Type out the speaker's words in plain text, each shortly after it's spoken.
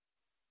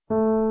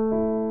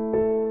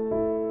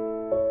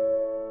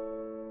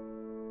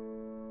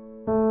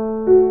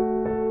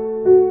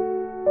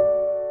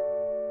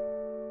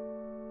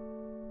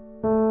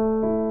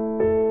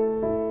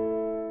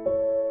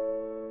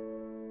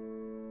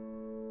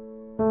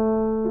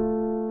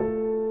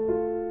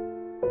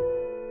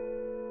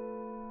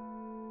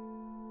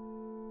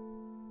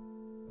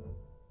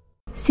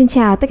Xin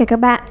chào tất cả các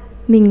bạn,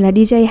 mình là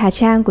DJ Hà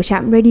Trang của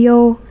Trạm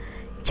Radio.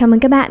 Chào mừng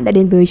các bạn đã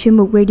đến với chuyên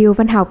mục Radio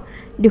Văn học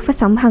được phát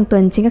sóng hàng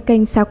tuần trên các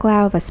kênh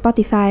SoundCloud và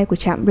Spotify của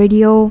Trạm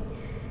Radio.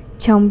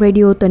 Trong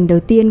radio tuần đầu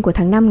tiên của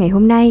tháng 5 ngày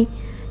hôm nay,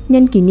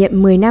 nhân kỷ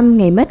niệm 10 năm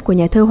ngày mất của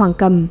nhà thơ Hoàng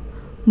Cầm,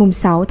 mùng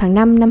 6 tháng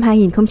 5 năm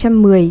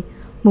 2010,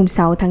 mùng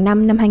 6 tháng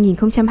 5 năm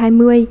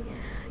 2020,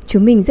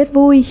 chúng mình rất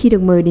vui khi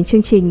được mời đến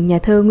chương trình nhà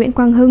thơ Nguyễn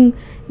Quang Hưng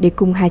để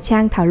cùng Hà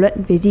Trang thảo luận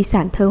về di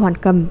sản thơ Hoàng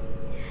Cầm.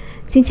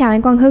 Xin chào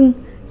anh Quang Hưng,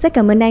 rất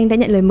cảm ơn anh đã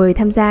nhận lời mời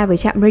tham gia với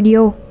Trạm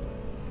Radio.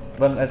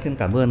 Vâng, xin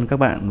cảm ơn các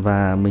bạn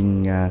và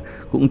mình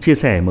cũng chia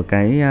sẻ một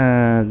cái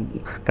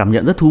cảm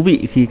nhận rất thú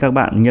vị khi các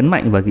bạn nhấn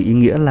mạnh vào cái ý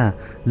nghĩa là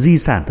di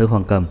sản thơ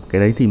Hoàng Cầm.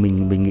 Cái đấy thì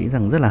mình nghĩ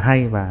rằng rất là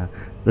hay và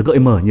gợi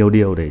mở nhiều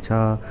điều để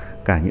cho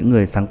cả những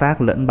người sáng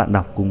tác lẫn bạn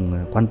đọc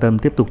cùng quan tâm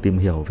tiếp tục tìm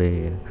hiểu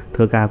về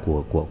thơ ca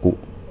của cụ.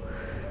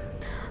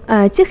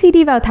 Trước khi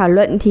đi vào thảo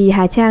luận thì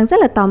Hà Trang rất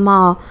là tò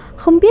mò,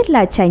 không biết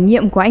là trải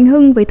nghiệm của anh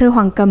Hưng với thơ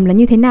Hoàng Cầm là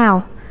như thế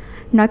nào?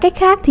 Nói cách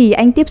khác thì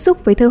anh tiếp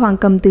xúc với thơ Hoàng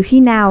Cầm từ khi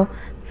nào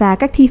và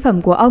các thi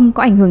phẩm của ông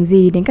có ảnh hưởng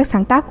gì đến các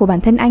sáng tác của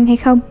bản thân anh hay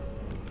không?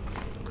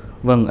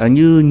 Vâng,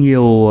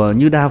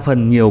 như đa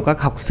phần nhiều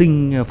các học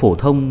sinh phổ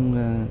thông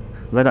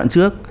giai đoạn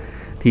trước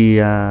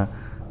thì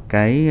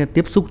cái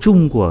tiếp xúc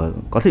chung của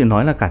có thể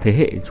nói là cả thế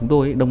hệ chúng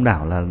tôi đông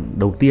đảo là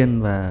đầu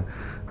tiên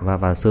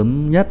và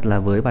sớm nhất là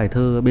với bài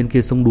thơ Bên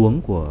kia sông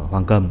Đuống của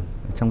Hoàng Cầm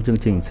trong chương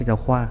trình sách giáo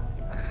khoa.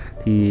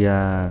 Thì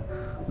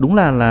đúng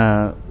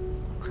là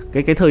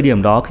cái thời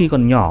điểm đó khi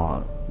còn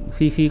nhỏ,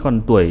 khi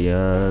còn tuổi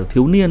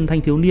thiếu niên,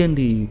 thanh thiếu niên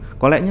thì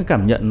có lẽ những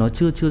cảm nhận nó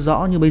chưa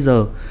rõ như bây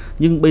giờ.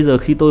 Nhưng bây giờ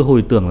khi tôi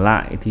hồi tưởng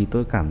lại thì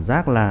tôi cảm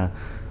giác là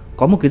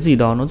có một cái gì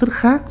đó nó rất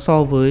khác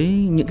so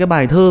với những cái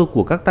bài thơ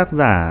của các tác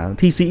giả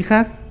thi sĩ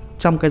khác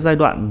trong cái giai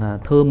đoạn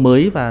thơ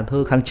mới và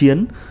thơ kháng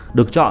chiến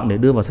được chọn để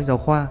đưa vào sách giáo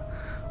khoa.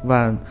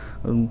 Và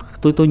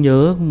tôi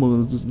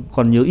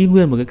còn nhớ y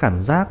nguyên một cái cảm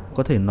giác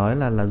có thể nói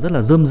là rất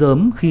là rơm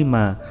rớm khi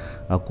mà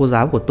cô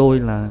giáo của tôi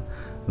là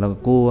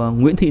cô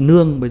Nguyễn Thị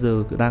Nương, bây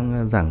giờ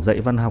đang giảng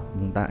dạy văn học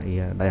tại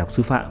Đại học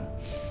Sư phạm.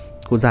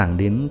 Cô giảng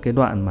đến cái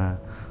đoạn mà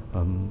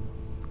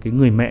cái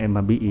người mẹ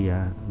mà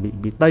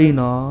bị Tây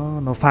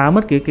nó phá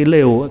mất cái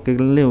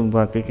lều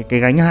và cái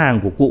gánh hàng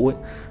của cụ ấy,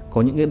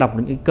 có những cái đọc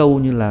những cái câu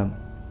như là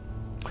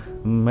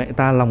mẹ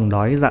ta lòng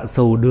đói dạ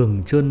sầu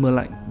đường trơn mưa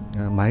lạnh,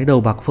 mái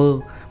đầu bạc phơ.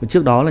 Và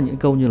trước đó là những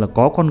câu như là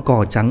có con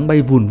cò trắng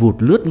bay vùn vụt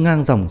lướt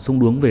ngang dòng sông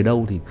Đuống về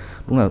đâu. Thì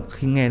đúng là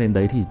khi nghe đến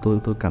đấy thì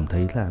tôi cảm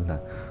thấy là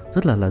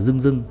rất là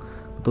rưng.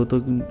 Tôi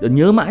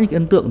nhớ mãi cái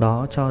ấn tượng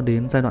đó cho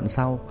đến giai đoạn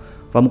sau.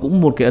 Và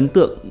cũng một cái ấn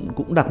tượng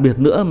cũng đặc biệt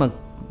nữa mà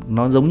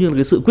nó giống như là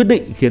cái sự quyết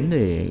định khiến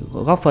để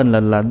góp phần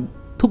là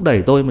thúc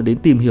đẩy tôi mà đến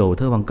tìm hiểu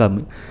thơ Hoàng Cầm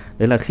ấy.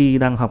 Đấy là khi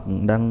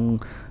đang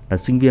là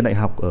sinh viên đại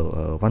học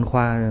ở văn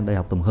khoa Đại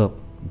học Tổng hợp,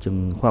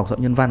 trường khoa học xã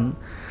hội nhân văn,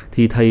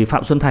 thì thầy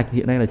Phạm Xuân Thạch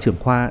hiện nay là trưởng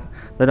khoa.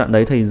 Giai đoạn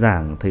đấy thầy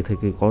giảng, thầy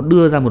có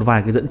đưa ra một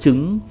vài cái dẫn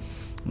chứng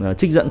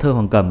trích dẫn thơ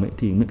Hoàng Cầm ấy,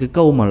 thì những cái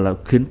câu mà là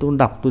khiến tôi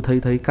đọc tôi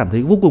thấy cảm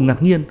thấy vô cùng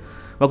ngạc nhiên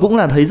và cũng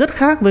là thấy rất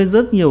khác với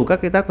rất nhiều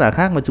các cái tác giả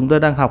khác mà chúng ta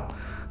đang học.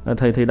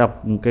 Thầy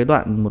đọc cái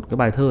đoạn một cái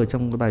bài thơ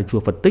trong cái bài Chùa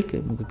Phật Tích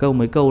ấy,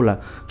 mấy câu là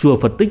chùa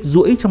Phật Tích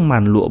duỗi trong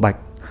màn lụa bạch,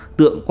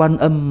 tượng Quan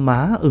Âm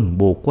má ửng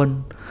bồ quân,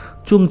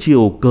 chuông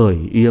chiều cởi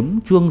yếm,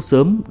 chuông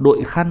sớm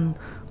đội khăn,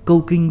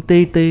 câu kinh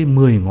tê tê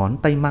 10 ngón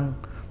tay măng.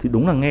 Thì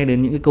đúng là nghe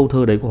đến những cái câu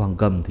thơ đấy của Hoàng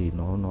Cầm thì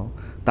nó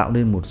tạo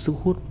nên một sức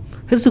hút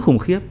hết sức khủng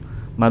khiếp.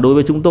 Mà đối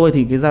với chúng tôi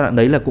thì cái giai đoạn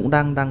đấy là cũng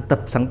đang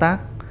tập sáng tác,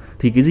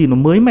 thì cái gì nó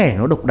mới mẻ,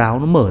 nó độc đáo,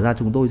 nó mở ra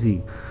chúng tôi thì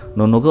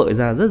nó gợi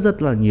ra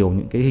rất là nhiều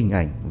những cái hình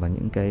ảnh và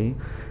những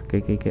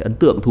cái ấn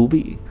tượng thú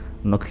vị.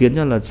 Nó khiến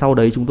cho là sau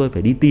đấy chúng tôi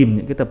phải đi tìm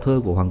những cái tập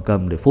thơ của Hoàng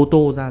Cầm để photo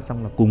ra,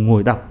 xong là cùng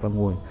ngồi đọc và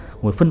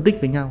ngồi phân tích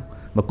với nhau,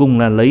 và cùng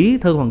là lấy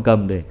thơ Hoàng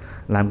Cầm để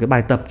làm cái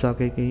bài tập cho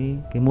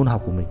cái môn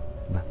học của mình.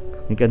 Và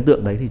những cái ấn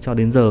tượng đấy thì cho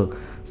đến giờ,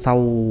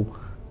 sau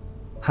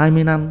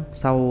 20 năm,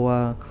 sau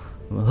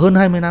hơn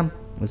 20 năm,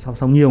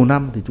 sau nhiều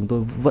năm thì chúng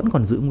tôi vẫn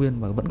còn giữ nguyên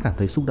và vẫn cảm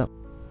thấy xúc động.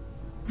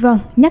 Vâng,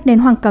 nhắc đến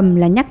Hoàng Cầm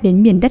là nhắc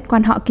đến miền đất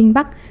quan họ Kinh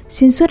Bắc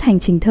xuyên suốt hành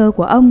trình thơ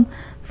của ông,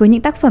 với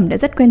những tác phẩm đã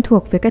rất quen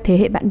thuộc với các thế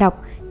hệ bạn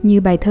đọc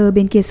như bài thơ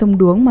Bên kia sông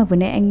Đuống mà vừa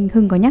nãy anh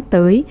Hưng có nhắc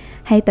tới,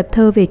 hay tập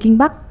thơ về Kinh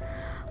Bắc.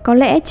 Có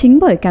lẽ chính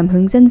bởi cảm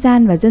hứng dân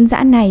gian và dân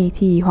dã này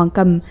thì Hoàng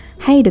Cầm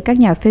hay được các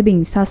nhà phê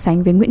bình so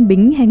sánh với Nguyễn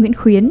Bính hay Nguyễn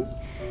Khuyến.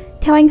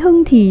 Theo anh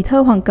Hưng thì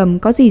thơ Hoàng Cầm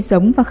có gì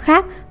giống và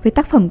khác với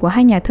tác phẩm của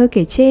hai nhà thơ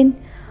kể trên?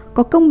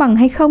 Có công bằng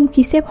hay không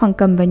khi xếp Hoàng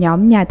Cầm vào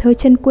nhóm nhà thơ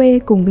chân quê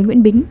cùng với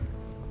Nguyễn Bính?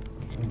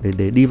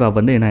 Để đi vào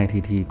vấn đề này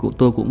thì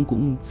tôi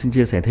cũng xin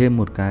chia sẻ thêm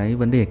một cái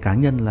vấn đề cá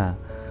nhân là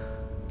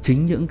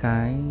chính những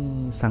cái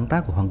sáng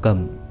tác của Hoàng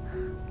Cầm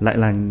lại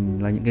là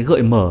những cái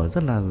gợi mở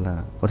rất là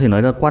có thể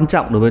nói là quan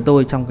trọng đối với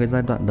tôi trong cái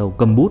giai đoạn đầu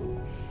cầm bút.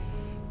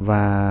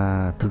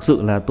 Và thực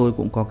sự là tôi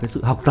cũng có cái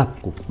sự học tập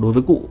đối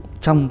với cụ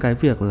trong cái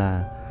việc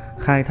là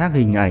khai thác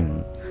hình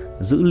ảnh,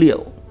 dữ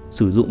liệu,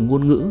 sử dụng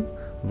ngôn ngữ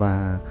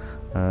và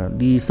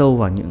đi sâu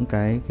vào những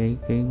cái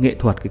nghệ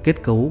thuật, cái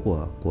kết cấu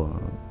của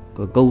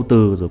câu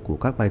từ rồi của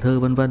các bài thơ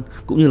vân vân,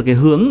 cũng như là cái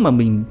hướng mà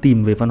mình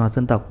tìm về văn hóa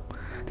dân tộc.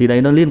 Thì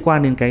đấy nó liên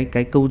quan đến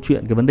cái câu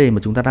chuyện, cái vấn đề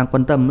mà chúng ta đang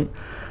quan tâm ấy,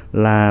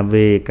 là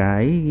về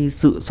cái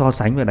sự so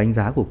sánh và đánh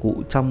giá của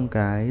cụ trong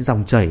cái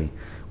dòng chảy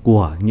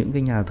của những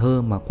cái nhà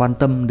thơ mà quan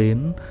tâm đến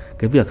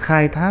cái việc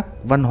khai thác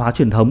văn hóa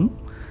truyền thống,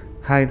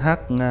 khai thác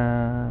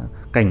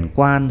cảnh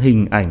quan,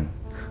 hình ảnh,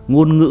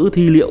 ngôn ngữ,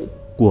 thi liệu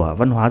của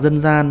văn hóa dân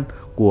gian,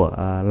 của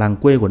làng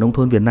quê, của nông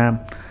thôn Việt Nam.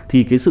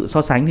 Thì cái sự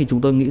so sánh thì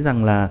chúng tôi nghĩ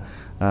rằng là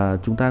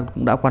chúng ta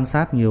cũng đã quan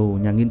sát nhiều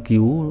nhà nghiên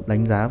cứu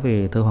đánh giá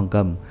về thơ Hoàng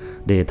Cầm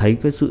để thấy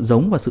cái sự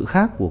giống và sự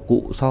khác của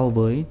cụ so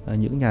với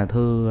những nhà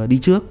thơ đi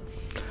trước.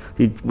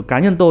 Thì cá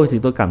nhân tôi thì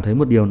tôi cảm thấy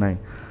một điều này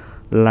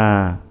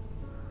là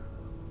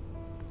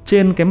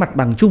trên cái mặt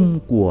bằng chung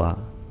của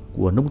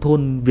nông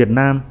thôn Việt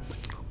Nam,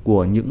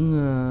 của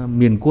những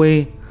miền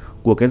quê,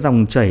 của cái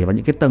dòng chảy và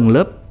những cái tầng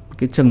lớp,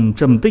 cái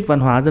trầm tích văn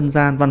hóa dân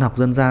gian, văn học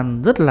dân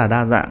gian rất là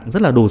đa dạng,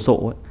 rất là đồ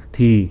sộ ấy,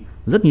 thì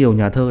rất nhiều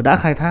nhà thơ đã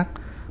khai thác.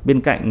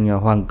 Bên cạnh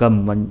Hoàng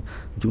Cầm, và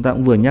chúng ta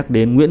cũng vừa nhắc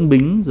đến Nguyễn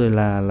Bính, rồi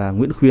là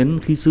Nguyễn Khuyến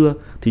khi xưa,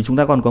 thì chúng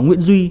ta còn có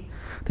Nguyễn Duy,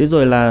 thế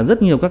rồi là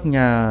rất nhiều các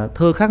nhà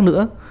thơ khác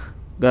nữa.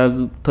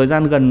 Thời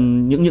gian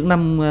gần những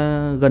năm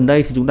gần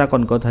đây thì chúng ta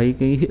còn có thấy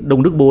cái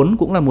Đồng Đức Bốn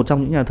cũng là một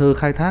trong những nhà thơ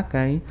khai thác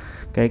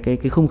cái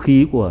không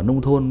khí của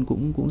nông thôn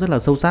cũng rất là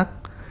sâu sắc.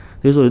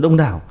 Thế rồi đông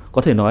đảo,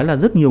 có thể nói là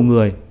rất nhiều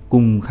người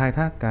cùng khai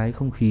thác cái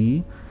không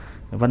khí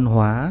văn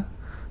hóa,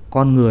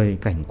 con người,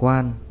 cảnh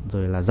quan,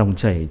 rồi là dòng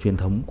chảy truyền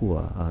thống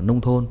của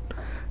nông thôn.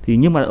 Thì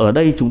nhưng mà ở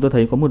đây chúng tôi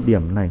thấy có một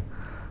điểm này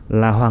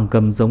là Hoàng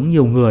Cầm giống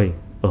nhiều người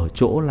ở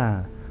chỗ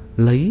là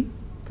lấy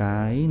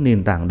cái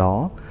nền tảng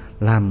đó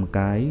làm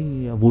cái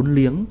vốn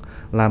liếng,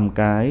 làm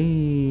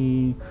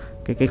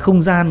cái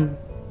không gian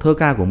thơ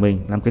ca của mình,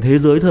 làm cái thế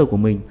giới thơ của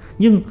mình.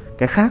 Nhưng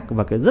cái khác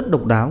và cái rất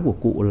độc đáo của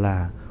cụ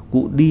là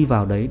cụ đi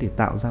vào đấy để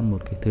tạo ra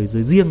một cái thế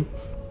giới riêng.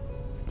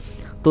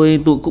 Tôi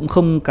cũng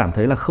không cảm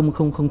thấy là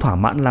không thỏa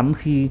mãn lắm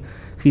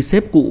khi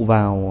xếp cụ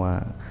vào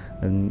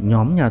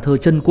nhóm nhà thơ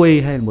chân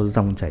quê hay là một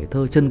dòng chảy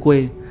thơ chân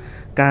quê.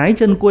 Cái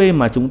chân quê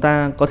mà chúng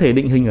ta có thể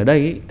định hình ở đây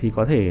ấy, thì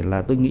có thể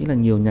là tôi nghĩ là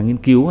nhiều nhà nghiên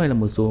cứu hay là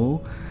một số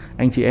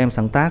anh chị em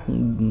sáng tác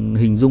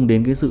hình dung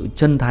đến cái sự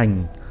chân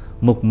thành,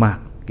 mộc mạc,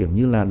 kiểu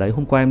như là đấy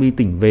hôm qua em đi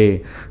tỉnh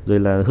về, rồi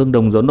là hương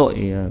đồng gió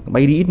nội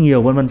bay đi ít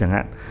nhiều vân vân chẳng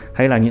hạn,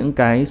 hay là những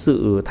cái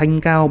sự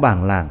thanh cao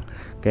bảng lảng,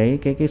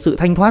 cái sự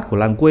thanh thoát của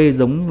làng quê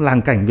giống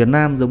làng cảnh Việt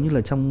Nam, giống như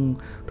là trong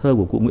thơ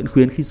của cụ Nguyễn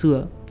Khuyến khi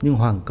xưa. Nhưng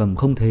Hoàng Cầm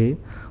không thế.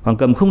 Hoàng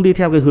Cầm không đi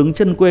theo cái hướng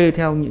chân quê,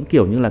 theo những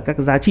kiểu như là các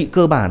giá trị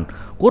cơ bản,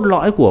 cốt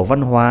lõi của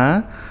văn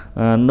hóa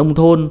nông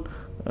thôn,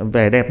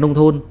 vẻ đẹp nông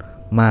thôn,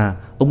 mà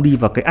ông đi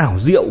vào cái ảo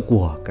diệu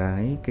của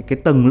cái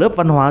tầng lớp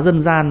văn hóa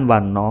dân gian và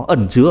nó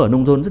ẩn chứa ở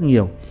nông thôn rất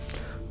nhiều.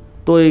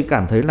 Tôi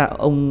cảm thấy là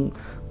ông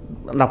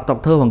đọc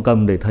thơ Hoàng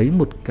Cầm để thấy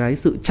một cái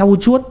sự trau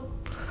chuốt,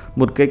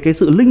 một cái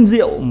sự linh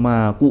diệu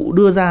mà cụ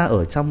đưa ra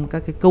ở trong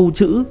các cái câu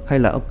chữ, hay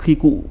là khi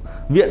cụ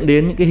viện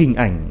đến những cái hình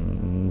ảnh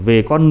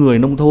về con người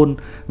nông thôn,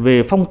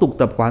 về phong tục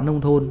tập quán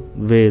nông thôn,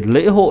 về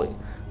lễ hội,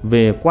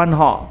 về quan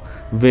họ,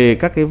 về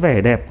các cái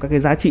vẻ đẹp, các cái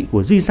giá trị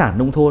của di sản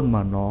nông thôn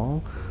mà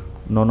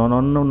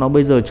nó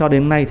bây giờ cho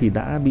đến nay thì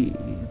đã bị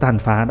tàn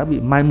phá, đã bị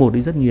mai một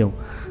đi rất nhiều.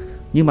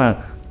 Nhưng mà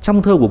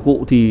trong thơ của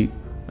cụ thì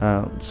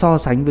so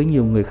sánh với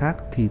nhiều người khác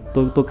thì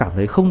tôi cảm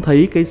thấy không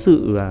thấy cái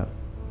sự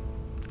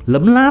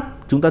lấm láp,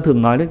 chúng ta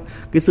thường nói đấy,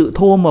 cái sự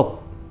thô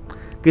mộc,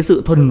 cái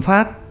sự thuần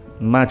phát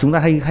mà chúng ta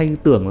hay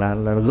tưởng là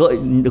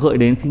gợi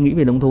đến khi nghĩ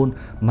về nông thôn,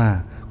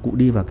 mà cụ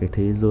đi vào cái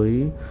thế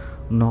giới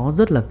nó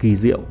rất là kỳ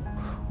diệu,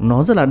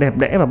 nó rất là đẹp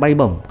đẽ và bay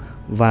bổng,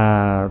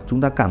 và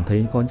chúng ta cảm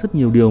thấy có rất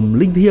nhiều điều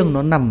linh thiêng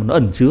nó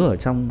ẩn chứa ở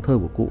trong thơ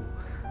của cụ.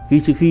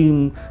 Khi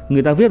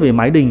người ta viết về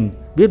mái đình,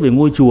 viết về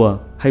ngôi chùa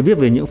hay viết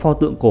về những pho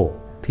tượng cổ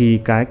thì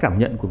cái cảm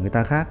nhận của người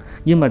ta khác.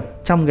 Nhưng mà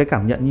trong cái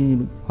cảm nhận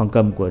như Hoàng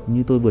Cầm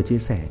như tôi vừa chia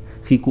sẻ,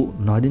 khi cụ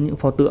nói đến những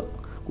pho tượng,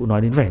 cụ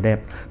nói đến vẻ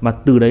đẹp, mà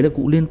từ đấy là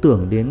cụ liên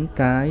tưởng đến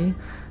cái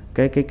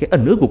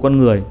ẩn ức của con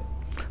người,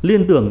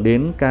 liên tưởng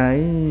đến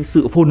cái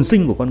sự phồn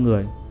sinh của con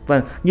người.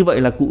 Và như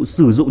vậy là cụ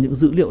sử dụng những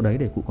dữ liệu đấy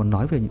để cụ còn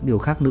nói về những điều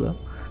khác nữa.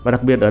 Và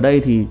đặc biệt ở đây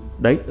thì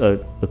đấy, ở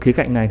khía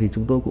cạnh này thì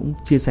chúng tôi cũng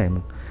chia sẻ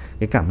một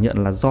cái cảm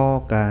nhận là do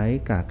cái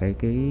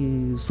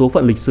số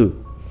phận lịch sử,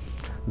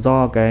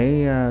 do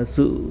cái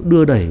sự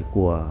đưa đẩy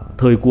của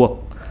thời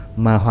cuộc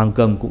mà Hoàng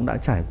Cầm cũng đã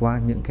trải qua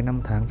những cái năm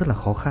tháng rất là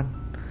khó khăn.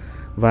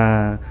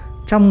 Và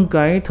trong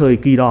cái thời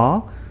kỳ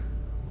đó,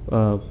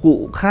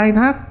 cụ khai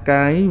thác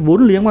cái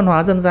vốn liếng văn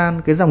hóa dân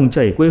gian, cái dòng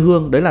chảy quê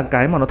hương, đấy là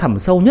cái mà nó thẳm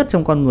sâu nhất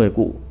trong con người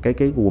cụ, cái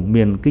của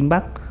miền Kinh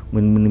Bắc,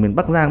 miền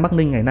Bắc Giang, Bắc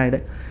Ninh ngày nay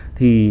đấy.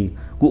 Thì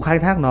cụ khai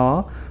thác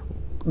nó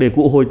để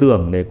cụ hồi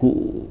tưởng, để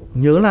cụ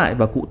nhớ lại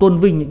và cụ tôn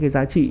vinh những cái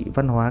giá trị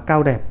văn hóa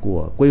cao đẹp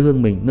của quê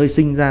hương mình, nơi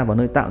sinh ra và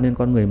nơi tạo nên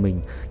con người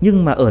mình.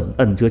 Nhưng mà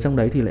ẩn chứa trong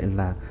đấy thì lại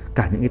là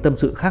cả những cái tâm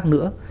sự khác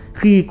nữa.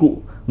 Khi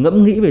cụ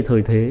ngẫm nghĩ về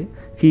thời thế,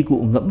 khi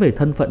cụ ngẫm về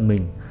thân phận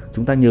mình,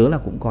 chúng ta nhớ là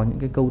cũng có những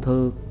cái câu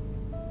thơ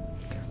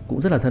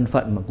cũng rất là thân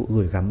phận mà cụ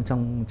gửi gắm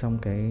trong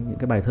những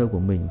cái bài thơ của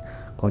mình.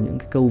 Có những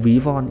cái câu ví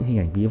von, những hình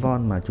ảnh ví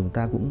von mà chúng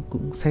ta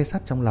cũng se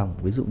sắt trong lòng.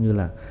 Ví dụ như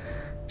là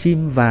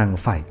chim vàng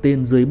phải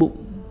tên dưới bụng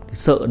thì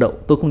sợ đậu,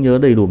 tôi không nhớ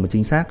đầy đủ mà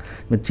chính xác,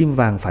 mà chim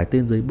vàng phải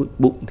tên dưới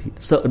bụng thì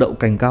sợ đậu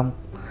cành cong.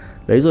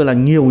 Đấy, rồi là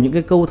nhiều những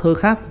cái câu thơ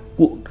khác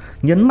cụ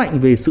nhấn mạnh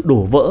về sự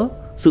đổ vỡ,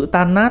 sự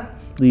tan nát.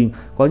 Gì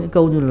có những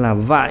câu như là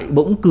vại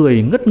bỗng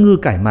cười ngất ngư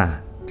cải mả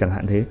chẳng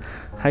hạn thế,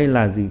 hay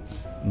là gì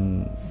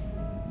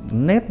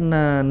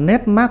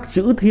nét mác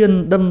chữ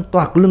thiên đâm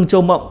toạc lưng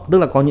châu mộng, tức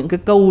là có những cái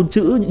câu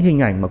chữ, những hình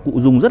ảnh mà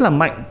cụ dùng rất là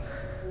mạnh.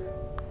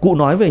 Cụ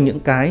nói về những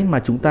cái mà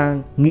chúng ta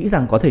nghĩ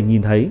rằng có thể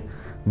nhìn thấy,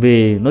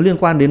 về nó liên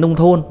quan đến nông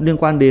thôn, liên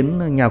quan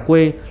đến nhà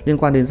quê, liên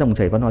quan đến dòng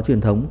chảy văn hóa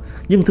truyền thống,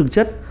 nhưng thực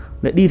chất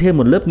lại đi thêm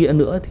một lớp nghĩa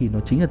nữa thì nó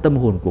chính là tâm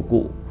hồn của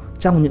cụ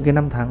trong những cái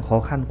năm tháng khó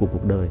khăn của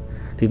cuộc đời.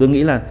 Thì tôi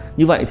nghĩ là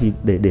như vậy thì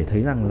để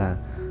thấy rằng là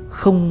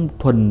không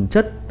thuần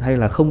chất hay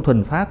là không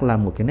thuần phác là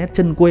một cái nét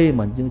chân quê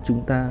mà nhưng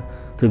chúng ta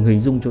thường hình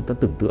dung, chúng ta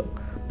tưởng tượng,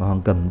 mà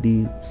Hoàng Cầm đi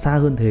xa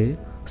hơn thế,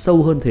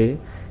 sâu hơn thế,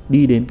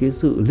 đi đến cái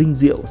sự linh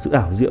diệu, sự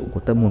ảo diệu của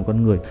tâm hồn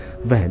con người,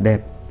 vẻ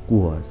đẹp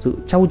của sự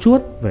trau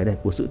chuốt, vẻ đẹp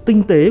của sự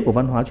tinh tế của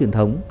văn hóa truyền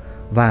thống,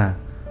 và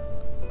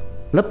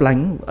lấp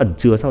lánh ẩn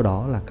chứa sau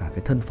đó là cả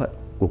cái thân phận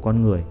của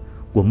con người,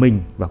 của mình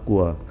và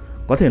của,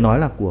 có thể nói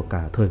là của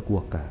cả thời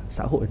cuộc, cả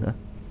xã hội nữa.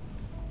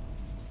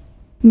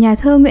 Nhà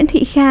thơ Nguyễn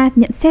Thụy Kha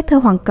nhận xét thơ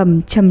Hoàng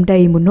Cầm trầm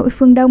đầy một nỗi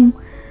phương Đông.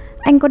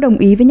 Anh có đồng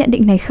ý với nhận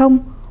định này không?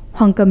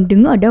 Hoàng Cầm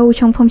đứng ở đâu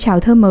trong phong trào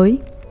thơ mới?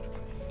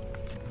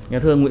 Nhà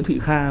thơ Nguyễn Thụy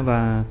Kha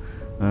và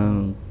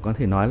có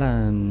thể nói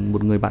là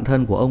một người bạn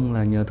thân của ông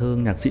là nhà thơ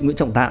nhạc sĩ Nguyễn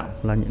Trọng Tạo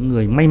là những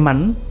người may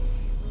mắn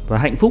và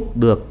hạnh phúc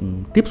được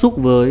tiếp xúc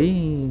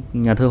với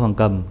nhà thơ Hoàng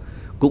Cầm,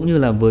 cũng như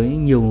là với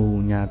nhiều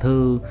nhà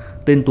thơ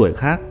tên tuổi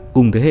khác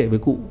cùng thế hệ với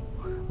cụ.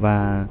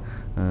 Và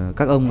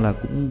các ông là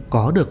cũng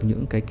có được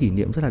những cái kỷ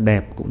niệm rất là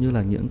đẹp, cũng như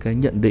là những cái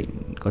nhận định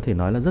có thể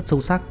nói là rất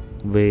sâu sắc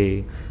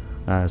về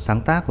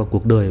sáng tác và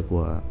cuộc đời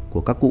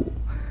của các cụ.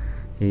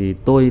 Thì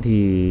tôi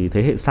thì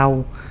thế hệ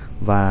sau,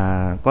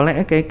 và có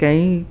lẽ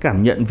cái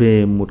cảm nhận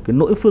về một cái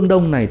nỗi phương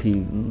Đông này thì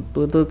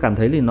tôi cảm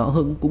thấy thì nó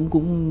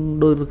cũng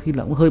đôi khi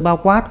là cũng hơi bao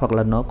quát, hoặc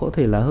là nó có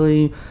thể là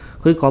hơi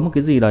có một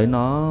cái gì đấy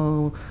nó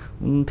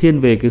thiên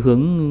về cái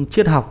hướng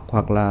triết học,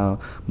 hoặc là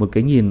một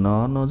cái nhìn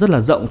nó rất là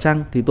rộng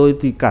chăng. Thì tôi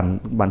thì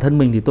bản thân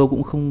mình thì tôi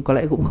cũng không, có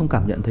lẽ cũng không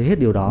cảm nhận thấy hết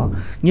điều đó.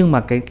 Nhưng mà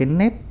cái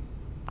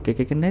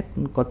nét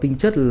có tính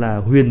chất là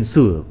huyền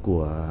sử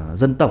của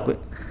dân tộc ấy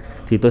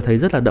thì tôi thấy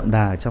rất là đậm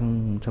đà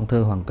trong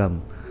thơ Hoàng Cầm.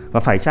 Và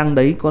phải chăng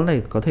đấy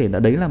có thể là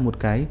đấy là một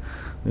cái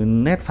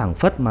nét phảng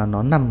phất mà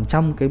nó nằm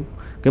trong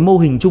cái mô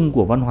hình chung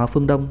của văn hóa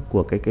phương Đông,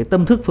 của cái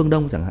tâm thức phương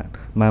Đông chẳng hạn,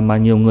 mà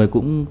nhiều người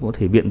cũng có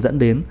thể viện dẫn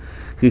đến.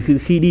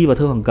 Khi đi vào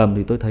thơ Hoàng Cầm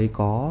thì tôi thấy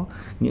có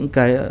những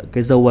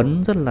cái dấu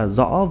ấn rất là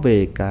rõ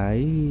về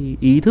cái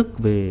ý thức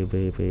về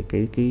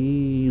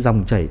cái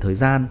dòng chảy thời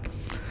gian,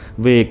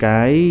 về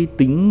cái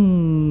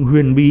tính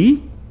huyền bí,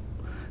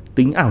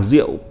 tính ảo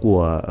diệu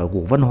của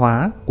văn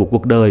hóa, của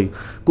cuộc đời,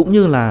 cũng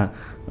như là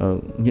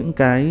những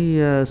cái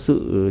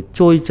sự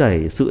trôi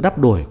chảy, sự đắp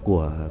đổi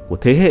của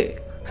thế hệ,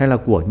 hay là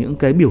của những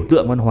cái biểu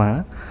tượng văn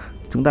hóa.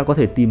 Chúng ta có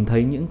thể tìm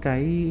thấy những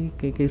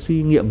cái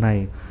suy nghiệm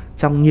này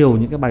trong nhiều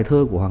những cái bài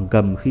thơ của Hoàng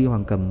Cầm. Khi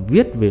Hoàng Cầm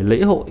viết về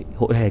lễ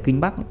hội hè Kinh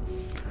Bắc ấy,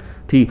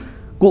 thì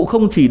cụ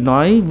không chỉ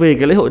nói về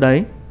cái lễ hội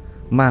đấy,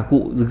 mà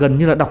cụ gần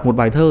như là đọc một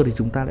bài thơ thì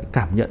chúng ta lại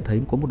cảm nhận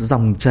thấy có một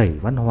dòng chảy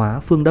văn hóa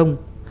phương Đông,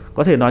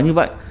 có thể nói như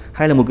vậy,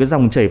 hay là một cái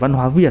dòng chảy văn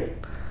hóa Việt,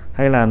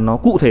 hay là nó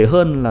cụ thể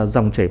hơn là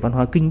dòng chảy văn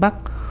hóa Kinh Bắc,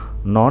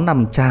 nó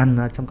nằm tràn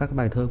trong các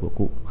bài thơ của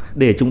cụ,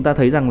 để chúng ta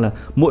thấy rằng là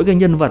mỗi cái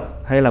nhân vật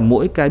hay là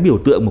mỗi cái biểu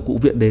tượng mà cụ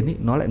viện đến ý,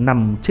 nó lại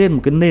nằm trên một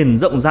cái nền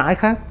rộng rãi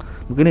khác,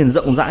 một cái nền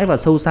rộng rãi và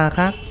sâu xa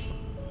khác.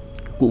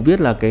 Cụ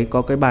viết là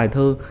có cái bài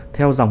thơ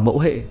Theo dòng mẫu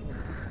hệ,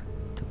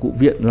 cụ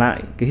viện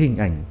lại cái hình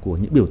ảnh của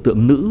những biểu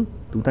tượng nữ.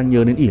 Chúng ta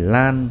nhớ đến ỷ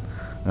Lan,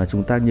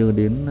 chúng ta nhớ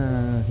đến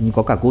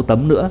có cả cô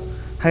Tấm nữa,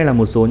 hay là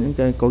một số những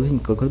cái có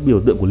cái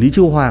biểu tượng của Lý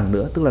Chiêu Hoàng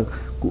nữa. Tức là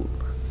cụ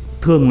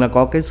thường là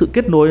có cái sự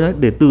kết nối đấy,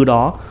 để từ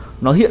đó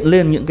nó hiện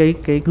lên những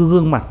cái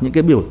gương mặt, những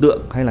cái biểu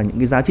tượng hay là những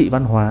cái giá trị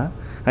văn hóa.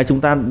 Hay chúng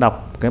ta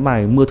đọc cái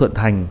bài Mưa Thuận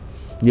Thành,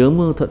 nhớ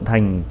Mưa Thuận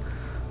Thành,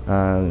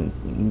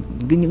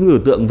 những biểu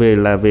tượng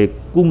về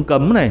cung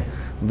cấm này,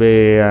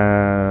 về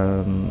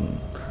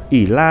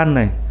ỷ Lan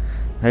này,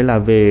 hay là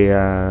về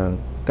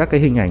các cái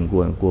hình ảnh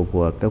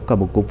của cả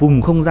một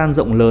vùng không gian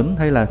rộng lớn,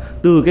 hay là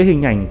từ cái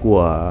hình ảnh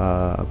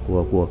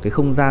của cái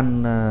không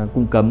gian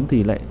cung cấm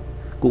thì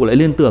cụ lại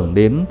liên tưởng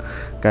đến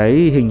cái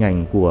hình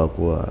ảnh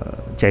của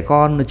trẻ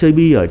con chơi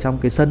bi ở trong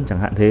cái sân chẳng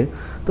hạn thế.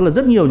 Tức là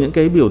rất nhiều những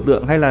cái biểu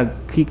tượng. Hay là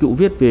khi cụ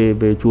viết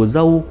về chùa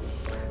Dâu,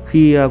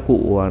 khi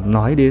cụ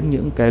nói đến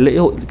những cái lễ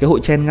hội, cái hội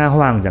Chen Nga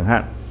Hoàng chẳng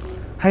hạn,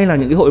 hay là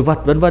những cái hội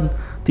vật vân vân,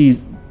 thì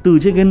từ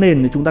trên cái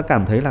nền thì chúng ta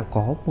cảm thấy là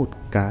có một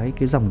cái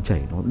dòng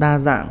chảy nó đa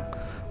dạng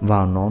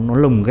và nó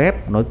lồng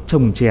ghép, nó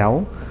chồng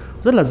chéo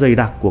rất là dày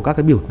đặc của các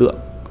cái biểu tượng.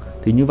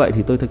 Thì như vậy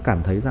thì tôi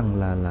cảm thấy rằng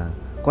là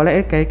có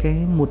lẽ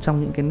cái một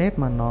trong những cái nét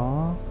mà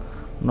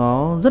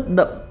nó rất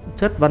đậm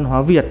chất văn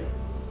hóa Việt,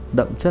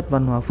 đậm chất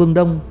văn hóa phương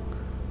Đông,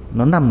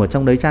 nó nằm ở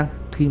trong đấy chăng,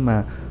 khi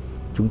mà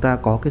chúng ta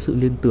có cái sự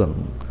liên tưởng,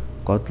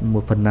 có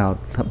một phần nào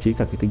thậm chí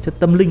cả cái tính chất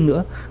tâm linh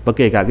nữa. Và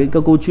kể cả cái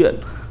câu chuyện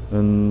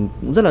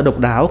cũng rất là độc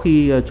đáo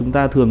khi chúng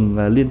ta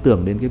thường liên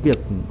tưởng đến cái việc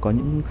có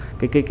những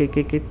cái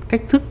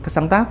cách thức cái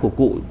sáng tác của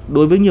cụ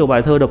đối với nhiều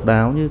bài thơ độc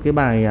đáo như cái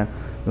bài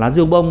Lá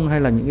Diêu Bông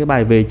hay là những cái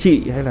bài về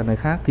chị hay là này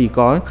khác, thì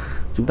có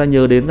chúng ta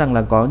nhớ đến rằng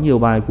là có nhiều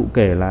bài cụ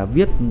kể là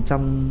viết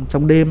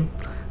trong đêm,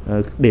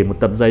 để một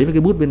tập giấy với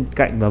cái bút bên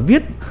cạnh và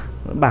viết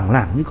bảng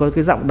lảng như có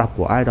cái giọng đọc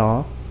của ai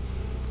đó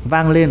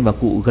vang lên, và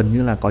cụ gần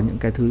như là có những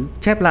cái thứ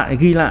chép lại,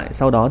 ghi lại,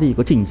 sau đó thì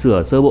có chỉnh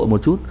sửa sơ bộ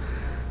một chút.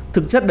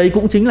 Thực chất đấy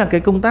cũng chính là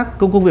cái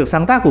công việc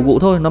sáng tác của cụ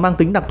thôi. Nó mang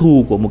tính đặc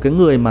thù của một cái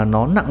người mà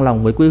nó nặng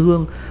lòng với quê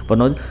hương và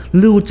nó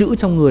lưu trữ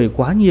trong người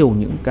quá nhiều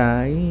những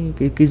cái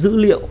dữ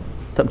liệu,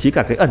 thậm chí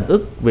cả cái ẩn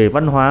ức về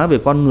văn hóa, về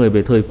con người,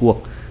 về thời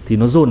cuộc, thì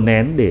nó dồn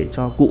nén để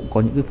cho cụ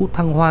có những cái phút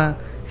thăng hoa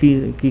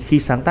khi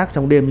sáng tác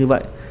trong đêm như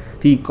vậy.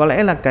 Thì có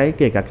lẽ là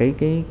kể cả cái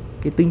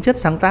tính chất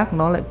sáng tác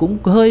nó lại cũng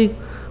hơi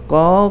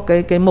có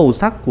cái màu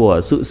sắc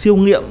của sự siêu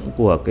nghiệm,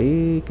 của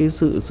cái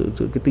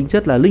tính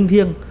chất là linh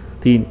thiêng,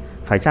 thì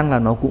phải chăng là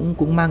nó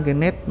cũng mang cái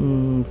nét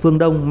phương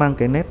Đông, mang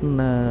cái nét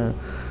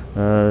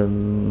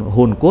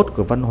hồn cốt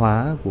của văn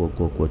hóa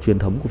của truyền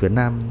thống của Việt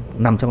Nam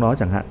nằm trong đó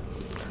chẳng hạn.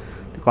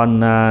 Còn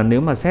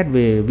nếu mà xét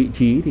về vị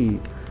trí thì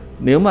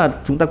nếu mà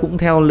chúng ta cũng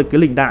theo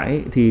cái lịch đại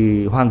ấy,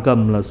 thì Hoàng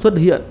Cầm là xuất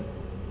hiện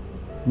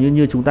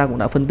như chúng ta cũng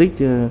đã phân tích,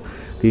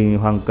 thì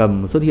Hoàng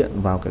Cầm xuất hiện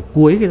vào cái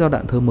cuối cái giai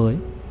đoạn thơ mới,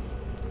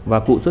 và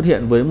cụ xuất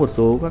hiện với một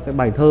số các cái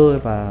bài thơ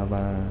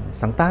và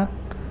sáng tác,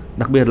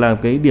 đặc biệt là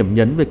cái điểm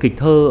nhấn về kịch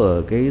thơ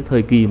ở cái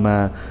thời kỳ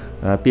mà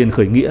tiền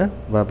khởi nghĩa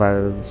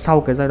và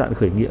sau cái giai đoạn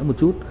khởi nghĩa một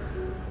chút.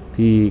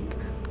 Thì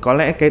có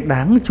lẽ cái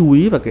đáng chú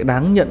ý và cái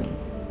đáng nhận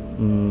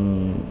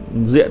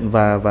diện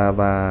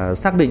và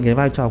xác định cái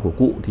vai trò của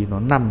cụ thì nó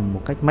nằm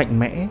một cách mạnh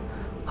mẽ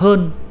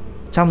hơn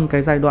trong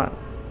cái giai đoạn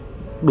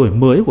đổi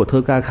mới của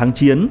thơ ca kháng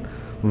chiến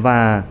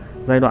và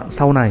giai đoạn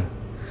sau này.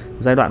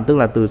 Giai đoạn tức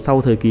là từ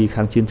sau thời kỳ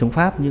kháng chiến chống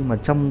Pháp, nhưng mà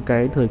trong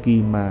cái thời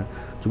kỳ mà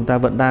chúng ta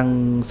vẫn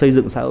đang xây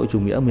dựng xã hội chủ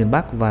nghĩa ở miền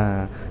Bắc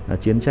và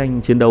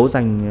chiến đấu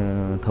giành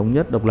thống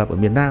nhất độc lập ở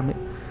miền Nam ấy,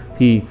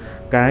 thì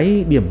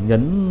cái điểm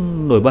nhấn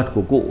nổi bật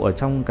của cụ ở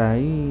trong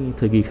cái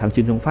thời kỳ kháng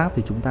chiến chống Pháp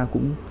thì chúng ta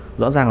cũng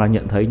rõ ràng là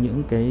nhận thấy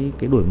những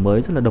cái đổi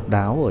mới rất là độc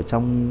đáo ở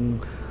trong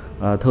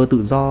thơ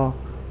tự do,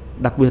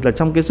 đặc biệt là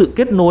trong cái sự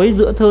kết nối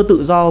giữa thơ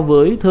tự do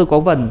với thơ có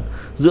vần,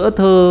 giữa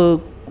thơ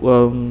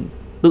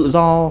tự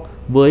do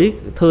với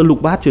thơ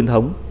lục bát truyền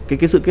thống.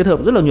 Cái sự kết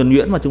hợp rất là nhuần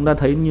nhuyễn mà chúng ta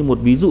thấy như một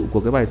ví dụ của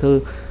cái bài thơ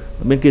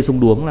Bên Kia Sông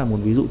Đuống là một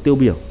ví dụ tiêu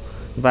biểu.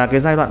 Và cái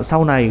giai đoạn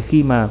sau này,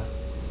 khi mà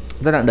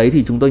giai đoạn đấy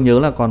thì chúng tôi nhớ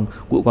là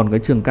cụ còn cái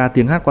trường ca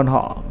Tiếng Hát Quan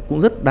Họ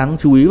cũng rất đáng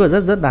chú ý và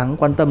rất đáng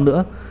quan tâm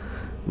nữa.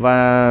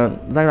 Và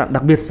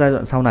đặc biệt giai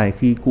đoạn sau này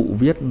khi cụ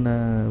viết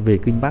về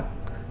Kinh Bắc,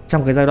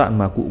 trong cái giai đoạn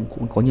mà cụ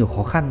cũng có nhiều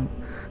khó khăn,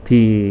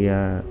 thì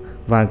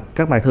và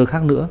các bài thơ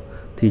khác nữa,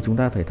 thì chúng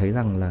ta phải thấy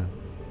rằng là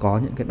có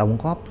những cái đóng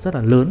góp rất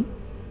là lớn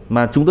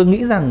mà chúng tôi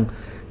nghĩ rằng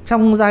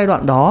trong giai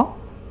đoạn đó,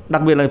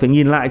 đặc biệt là phải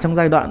nhìn lại trong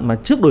giai đoạn mà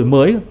trước đổi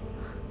mới,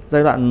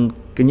 giai đoạn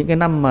những cái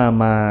năm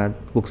mà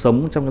cuộc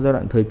sống trong cái giai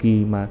đoạn thời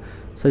kỳ mà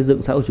xây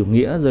dựng xã hội chủ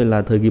nghĩa, rồi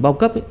là thời kỳ bao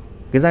cấp ấy,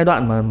 cái giai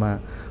đoạn mà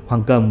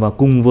Hoàng Cầm và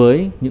cùng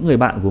với những người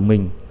bạn của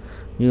mình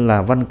như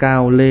là Văn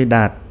Cao, Lê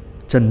Đạt,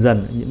 Trần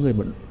Dần, những người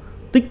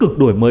tích cực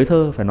đổi mới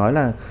thơ, phải nói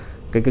là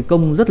cái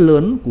công rất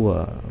lớn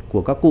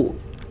của các cụ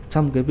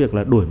trong cái việc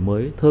là đổi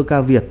mới thơ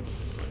ca Việt.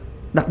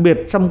 Đặc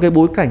biệt trong cái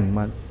bối cảnh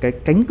mà cái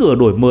cánh cửa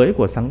đổi mới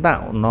của sáng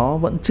tạo nó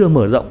vẫn chưa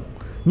mở rộng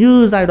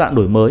như giai đoạn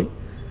đổi mới.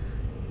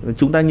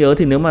 Chúng ta nhớ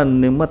thì nếu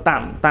mà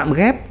tạm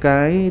ghép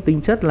cái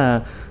tính chất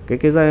là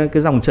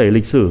cái dòng chảy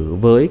lịch sử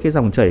với cái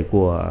dòng chảy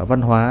của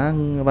văn hóa,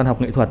 văn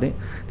học nghệ thuật ấy,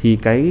 thì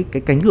cái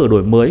cánh cửa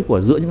đổi mới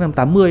của giữa những năm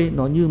 80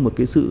 nó như một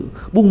cái sự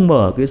bung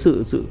mở, cái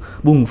sự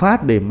bùng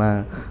phát để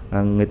mà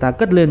người ta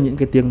cất lên những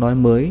cái tiếng nói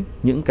mới,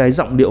 những cái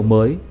giọng điệu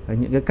mới,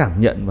 những cái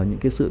cảm nhận và những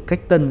cái sự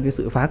cách tân, cái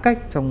sự phá cách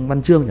trong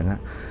văn chương chẳng hạn.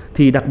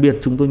 Thì đặc biệt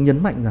chúng tôi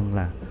nhấn mạnh rằng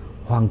là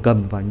Hoàng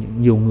Cầm và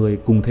nhiều người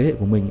cùng thế hệ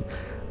của mình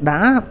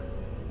đã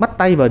bắt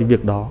tay vào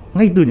việc đó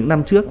ngay từ những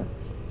năm trước,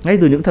 ngay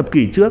từ những thập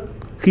kỷ trước,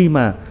 khi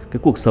mà cái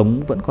cuộc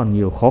sống vẫn còn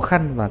nhiều khó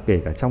khăn, và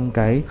kể cả trong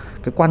cái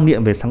quan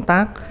niệm về sáng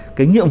tác,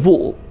 cái nhiệm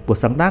vụ của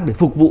sáng tác để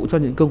phục vụ cho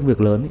những công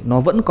việc lớn ấy, nó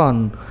vẫn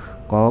còn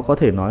có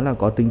thể nói là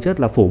có tính chất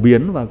là phổ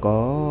biến và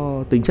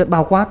có tính chất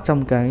bao quát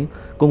trong cái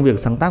công việc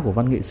sáng tác của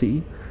văn nghệ sĩ.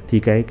 Thì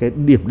cái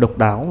điểm độc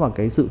đáo và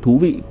cái sự thú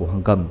vị của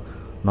Hoàng Cầm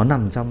nó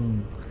nằm trong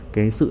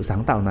cái sự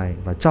sáng tạo này,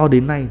 và cho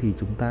đến nay thì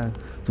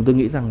chúng tôi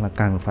nghĩ rằng là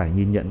càng phải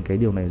nhìn nhận cái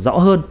điều này rõ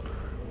hơn.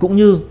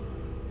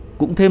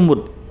 Cũng thêm một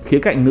khía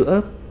cạnh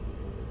nữa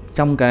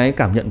trong cái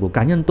cảm nhận của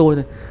cá nhân tôi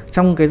thôi,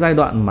 trong cái giai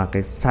đoạn mà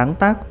cái sáng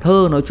tác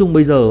thơ nói chung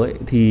bây giờ ấy,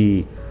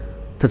 thì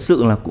thật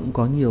sự là cũng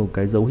có nhiều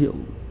cái dấu hiệu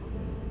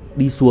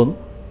đi xuống.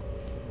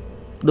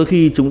 Đôi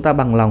khi chúng ta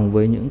bằng lòng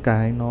với những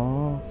cái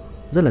nó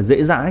rất là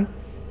dễ dãi,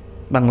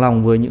 bằng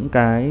lòng với những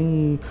cái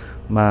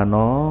mà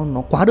nó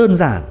quá đơn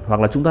giản,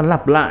 hoặc là chúng ta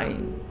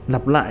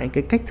lặp lại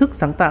cái cách thức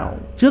sáng tạo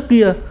trước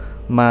kia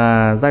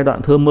mà giai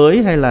đoạn thơ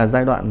mới hay là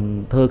giai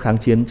đoạn thơ kháng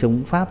chiến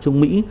chống Pháp,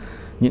 chống Mỹ,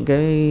 những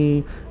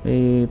cái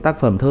tác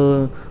phẩm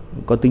thơ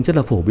có tính chất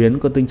là phổ biến,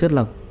 có tính chất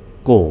là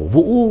cổ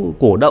vũ,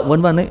 cổ động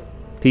vân vân ấy,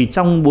 Thì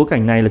trong bối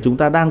cảnh này là chúng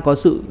ta đang có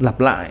sự lặp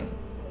lại,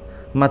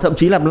 mà thậm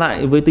chí lặp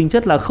lại với tính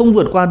chất là không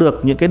vượt qua được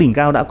những cái đỉnh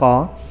cao đã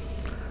có.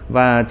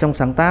 Và trong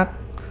sáng tác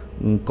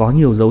có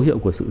nhiều dấu hiệu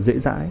của sự dễ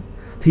dãi.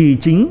 Thì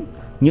chính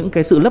những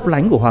cái sự lấp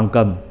lánh của Hoàng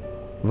Cầm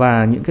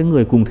và những cái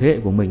người cùng thế hệ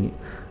của mình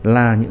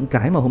là những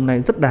cái mà hôm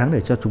nay rất đáng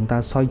để cho chúng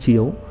ta soi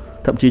chiếu,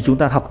 thậm chí chúng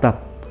ta học tập.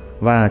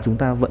 Và chúng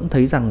ta vẫn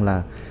thấy rằng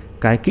là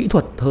cái kỹ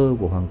thuật thơ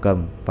của Hoàng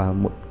Cầm và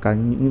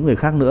những người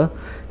khác nữa,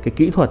 cái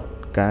kỹ thuật,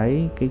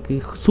 cái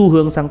xu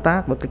hướng sáng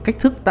tác và cái cách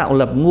thức tạo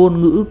lập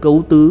ngôn ngữ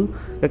cấu tứ,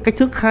 cái cách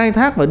thức khai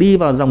thác và đi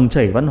vào dòng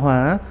chảy văn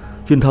hóa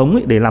truyền thống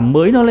để làm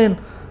mới nó lên,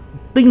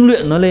 tinh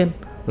luyện nó lên,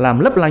 làm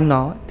lấp lánh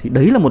nó, thì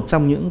đấy là một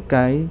trong những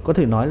cái có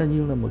thể nói là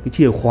như là một cái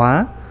chìa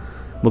khóa,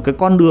 một cái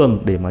con đường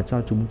để mà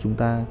cho chúng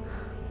ta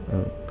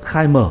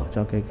khai mở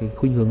cho cái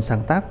khuynh hướng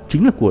sáng tác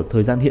chính là của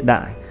thời gian hiện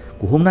đại,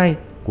 của hôm nay,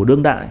 của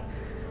đương đại,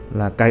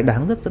 là cái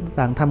rất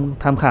đáng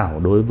tham khảo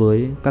đối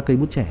với các cây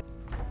bút trẻ.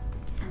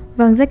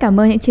 Vâng, rất cảm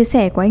ơn những chia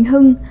sẻ của anh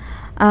Hưng.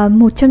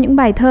 Một trong những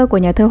bài thơ của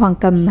nhà thơ Hoàng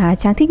Cầm Hà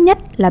Trang thích nhất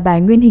là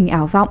bài Nguyên hình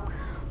ảo vọng.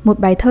 Một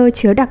bài thơ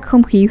chứa đặc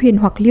không khí huyền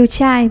hoặc liêu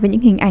trai với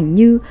những hình ảnh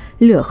như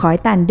lửa khói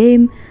tàn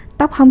đêm,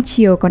 tóc hong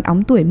chiều còn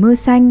óng tuổi mưa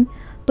xanh,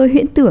 tôi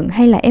huyễn tưởng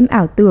hay là em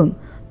ảo tưởng,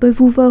 tôi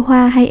vu vơ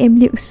hoa hay em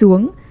liệng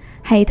xuống,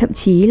 hay thậm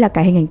chí là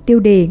cả hình ảnh tiêu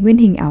đề Nguyên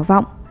hình ảo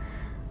vọng.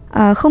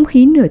 Không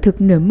khí nửa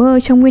thực nửa mơ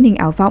trong Nguyên hình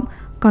ảo vọng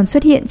còn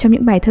xuất hiện trong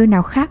những bài thơ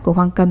nào khác của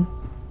Hoàng Cầm?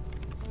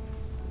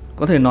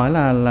 Có thể nói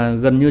là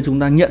gần như chúng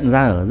ta nhận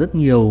ra ở rất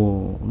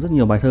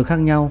nhiều bài thơ khác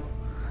nhau.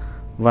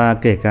 Và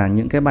kể cả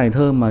những cái bài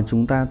thơ mà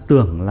chúng ta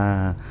tưởng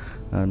là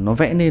nó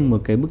vẽ nên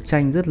một cái bức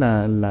tranh rất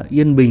là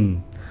yên bình,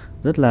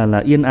 rất là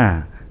yên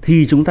ả,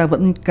 thì chúng ta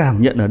vẫn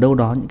cảm nhận ở đâu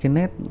đó những cái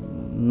nét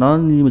nó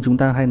như mà chúng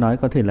ta hay nói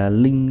có thể là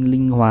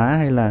linh hóa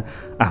hay là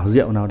ảo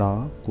diệu nào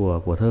đó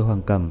của thơ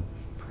Hoàng Cầm.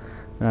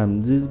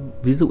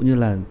 Ví dụ như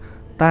là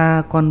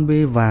ta con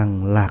bê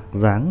vàng lạc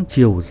dáng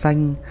chiều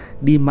xanh,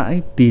 đi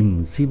mãi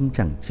tìm sim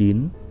chẳng chín,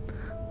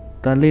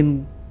 ta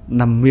lên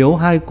nằm miếu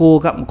hai cô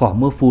gặm cỏ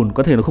mưa phùn.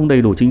 Có thể nó không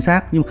đầy đủ chính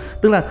xác, nhưng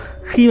tức là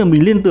khi mà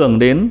mình liên tưởng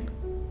đến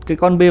cái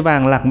con bê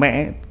vàng lạc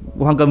mẹ,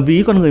 Hoàng Cầm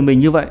ví con người mình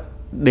như vậy,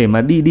 để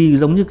mà đi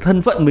giống như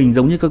thân phận mình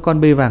giống như cái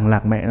con bê vàng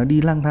lạc mẹ, nó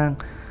đi lang thang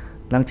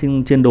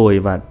trên đồi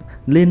và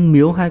lên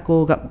miếu hai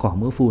cô gặm cỏ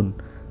mưa phùn.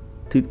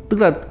 Thì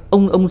tức là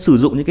ông sử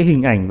dụng những cái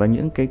hình ảnh và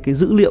những cái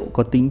dữ liệu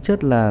có tính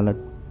chất là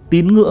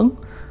tín ngưỡng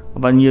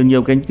và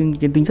nhiều cái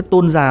tính chất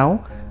tôn giáo,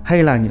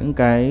 hay là những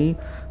cái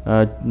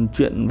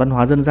chuyện văn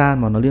hóa dân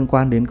gian mà nó liên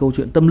quan đến câu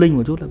chuyện tâm linh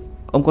một chút, là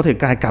ông có thể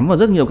cài cắm vào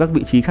rất nhiều các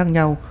vị trí khác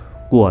nhau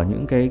của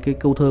những cái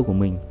câu thơ của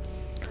mình.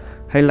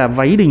 Hay là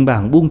váy đình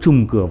bảng buông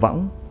trùm cửa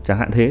võng chẳng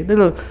hạn thế. Tức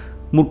là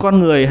một con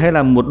người hay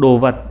là một đồ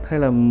vật hay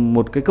là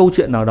một cái câu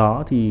chuyện nào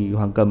đó thì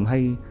Hoàng Cầm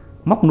hay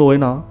móc nối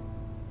nó.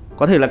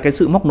 Có thể là cái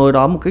sự móc nối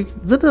đó một cách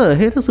rất là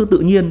hết sức tự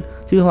nhiên,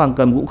 chứ Hoàng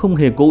Cầm cũng không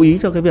hề cố ý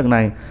cho cái việc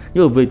này.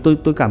 Nhưng mà vì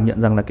tôi cảm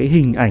nhận rằng là cái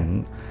hình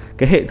ảnh,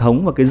 cái hệ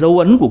thống và cái dấu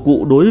ấn của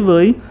cụ đối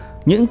với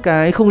những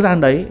cái không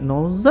gian đấy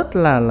nó rất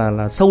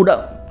là sâu đậm,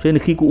 cho nên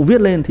khi cụ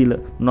viết lên thì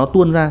nó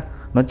tuôn ra,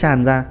 nó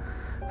tràn ra.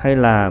 Hay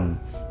là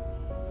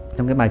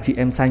trong cái bài Chị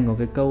Em Xanh có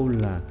cái câu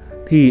là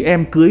thì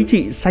em cưới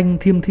chị xanh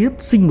thiêm thiếp,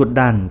 sinh một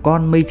đàn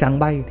con mây trắng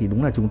bay. Thì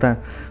đúng là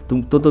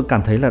tôi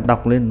cảm thấy là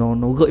đọc lên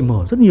nó gợi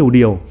mở rất nhiều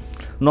điều.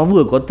 Nó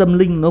vừa có tâm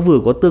linh, nó vừa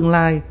có tương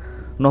lai,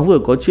 nó vừa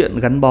có chuyện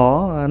gắn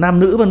bó nam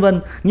nữ vân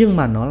vân, nhưng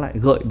mà nó lại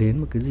gợi đến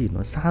một cái gì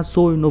nó xa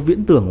xôi, nó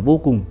viễn tưởng vô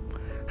cùng.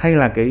 Hay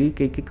là cái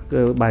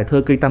bài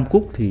thơ Cây Tam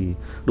Cúc thì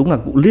đúng là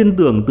cụ liên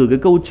tưởng từ cái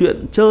câu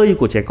chuyện chơi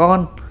của trẻ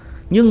con,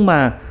 nhưng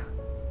mà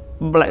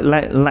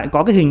lại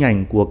có cái hình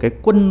ảnh của cái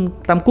quân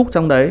Tam Cúc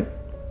trong đấy,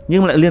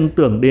 nhưng lại liên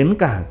tưởng đến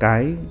cả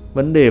cái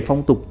vấn đề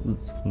phong tục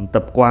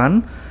tập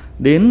quán,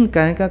 đến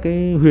các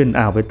cái huyền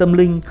ảo về tâm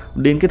linh,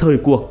 đến cái thời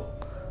cuộc.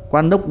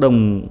 Quan đốc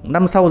đồng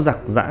năm sau giặc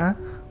giã,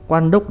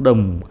 quan đốc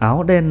đồng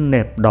áo đen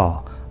nẹp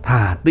đỏ,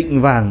 thả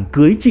tịnh vàng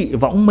cưới chị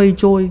võng mây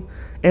trôi,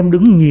 em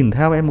đứng nhìn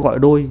theo em gọi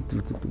đôi.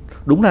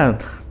 Đúng là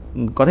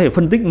có thể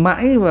phân tích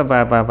mãi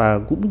và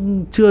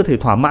cũng chưa thể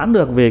thỏa mãn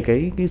được về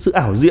cái sự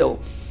ảo diệu,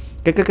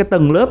 cái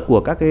tầng lớp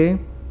của các cái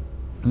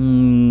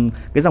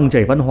dòng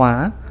chảy văn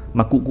hóa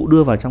mà cụ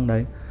đưa vào trong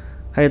đấy.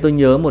 Hay tôi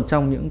nhớ một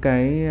trong những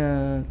cái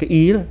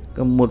ý là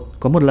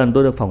có một lần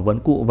tôi được phỏng vấn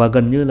cụ và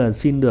gần như là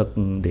xin được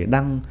để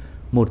đăng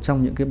một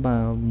trong những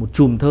một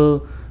chùm thơ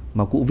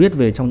mà cụ viết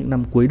về trong những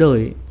năm cuối đời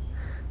ấy.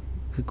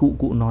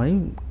 Cụ nói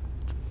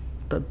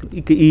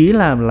cái ý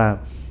là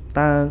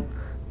ta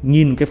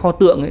nhìn cái pho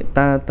tượng ấy,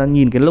 ta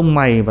nhìn cái lông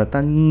mày và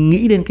ta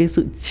nghĩ đến cái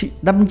sự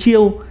đăm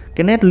chiêu,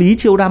 cái nét lý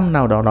chiêu đăm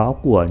nào đó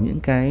của những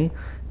cái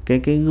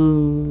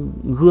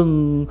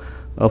gương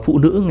phụ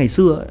nữ ngày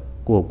xưa ấy,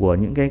 của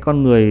những cái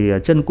con người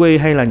chân quê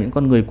hay là những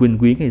con người quyền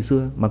quý ngày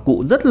xưa, mà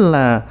cụ rất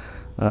là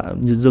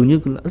dường như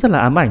rất là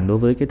ám ảnh đối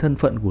với cái thân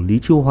phận của Lý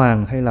Chiêu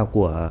Hoàng, hay là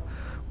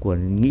của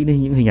nghĩ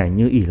đến những hình ảnh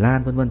như ỷ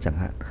Lan vân vân chẳng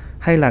hạn,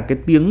 hay là cái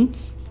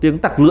tiếng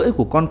tặc lưỡi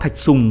của con thạch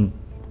sùng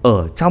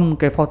ở trong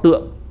cái pho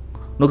tượng,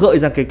 nó gợi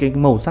ra cái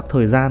màu sắc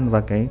thời gian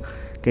và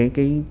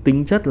cái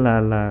tính chất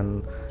là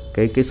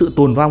cái sự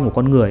tồn vong của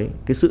con người ấy,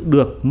 cái sự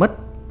được mất,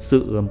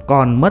 sự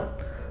còn mất,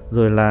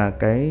 rồi là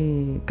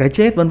cái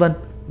chết vân vân.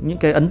 Những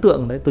cái ấn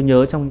tượng đấy tôi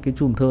nhớ trong cái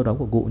chùm thơ đó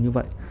của cụ như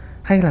vậy.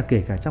 Hay là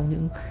kể cả trong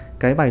những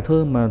cái bài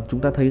thơ mà chúng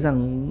ta thấy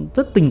rằng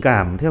rất tình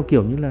cảm theo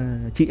kiểu như là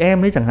chị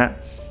em đấy chẳng hạn,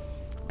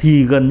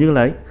 thì gần như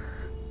là ấy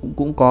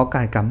cũng có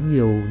cài cắm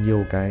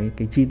nhiều cái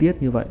chi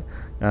tiết như vậy.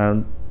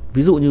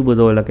 Ví dụ như vừa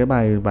rồi là cái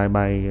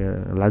bài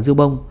Lá Diêu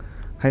Bông,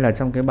 hay là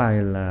trong cái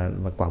bài là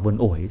Quả Vườn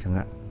Ổi chẳng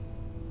hạn.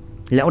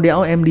 Lẽo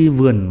đẽo em đi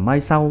vườn mai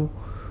sau,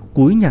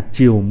 cúi nhạc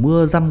chiều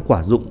mưa dăm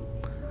quả rụng.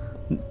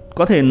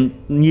 Có thể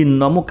nhìn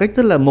nó một cách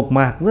rất là mộc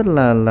mạc, rất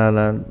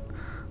là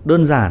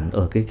đơn giản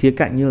ở cái khía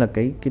cạnh như là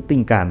cái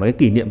tình cảm và cái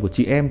kỷ niệm của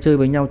chị em chơi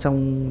với nhau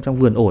trong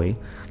vườn ổi,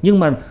 nhưng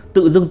mà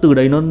tự dưng từ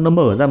đấy nó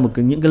mở ra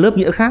những cái lớp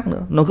nghĩa khác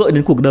nữa, nó gợi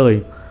đến cuộc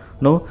đời.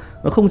 Nó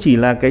không chỉ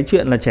là cái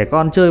chuyện là trẻ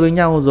con chơi với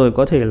nhau rồi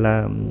có thể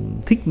là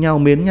thích nhau,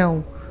 mến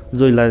nhau,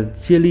 rồi là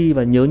chia ly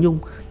và nhớ nhung,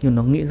 nhưng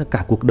nó nghĩ ra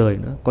cả cuộc đời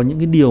nữa. Có những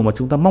cái điều mà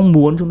chúng ta mong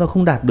muốn chúng ta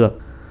không đạt được.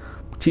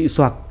 Chị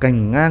xoạc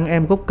cành ngang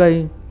em gốc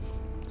cây,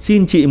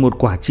 xin chị một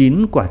quả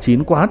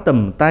chín quá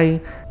tầm tay,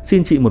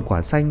 xin chị một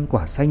quả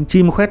xanh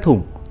chim khoét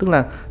thủng. Tức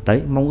là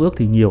đấy, mong ước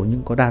thì nhiều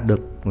nhưng có đạt được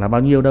là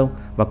bao nhiêu đâu.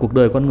 Và cuộc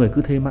đời con người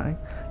cứ thế mãi.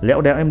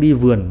 Lẽo đẽo em đi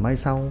vườn mai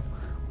sau,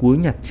 cuối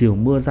nhặt chiều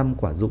mưa dăm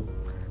quả rụng.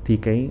 Thì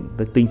cái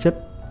tính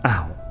chất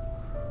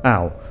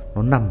ảo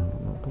nó nằm,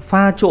 nó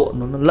pha trộn,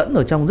 nó lẫn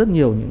ở trong rất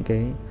nhiều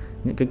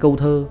những cái câu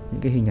thơ,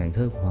 những cái hình ảnh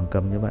thơ của Hoàng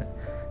Cầm như vậy.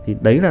 Thì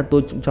đấy là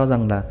tôi cũng cho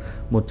rằng là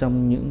một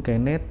trong những cái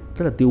nét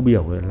rất là tiêu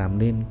biểu để làm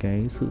nên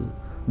cái sự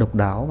độc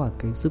đáo và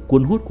cái sức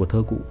cuốn hút của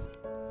thơ cụ.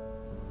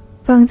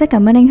 Vâng, rất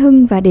cảm ơn anh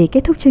Hưng. Và để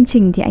kết thúc chương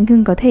trình thì anh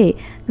Hưng có thể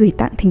gửi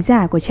tặng thính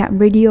giả của Trạm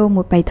Radio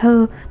một bài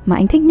thơ mà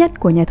anh thích nhất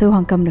của nhà thơ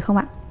Hoàng Cầm được không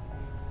ạ?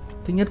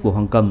 Thích nhất của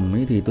Hoàng Cầm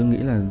ấy thì tôi nghĩ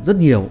là rất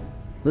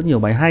nhiều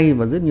bài hay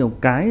và rất nhiều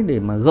cái để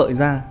mà gợi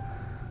ra.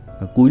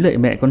 Cúi lệ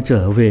mẹ con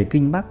trở về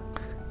kinh Bắc,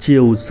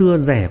 chiều xưa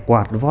rẻ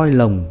quạt voi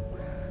lồng,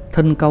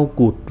 thân cau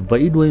cụt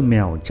vẫy đuôi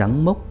mèo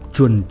trắng mốc,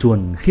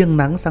 chuồn khiêng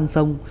nắng sang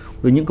sông.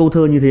 Với những câu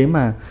thơ như thế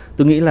mà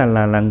tôi nghĩ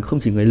là không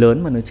chỉ người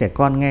lớn mà nếu trẻ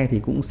con nghe thì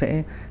cũng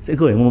sẽ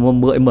gợi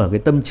mở cái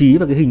tâm trí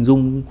và cái hình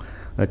dung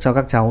cho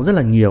các cháu rất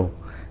là nhiều.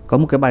 Có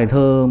một cái bài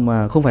thơ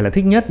mà không phải là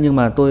thích nhất, nhưng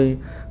mà tôi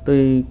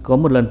có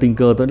một lần tình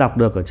cờ tôi đọc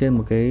được ở trên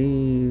một cái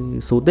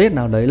số Tết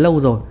nào đấy lâu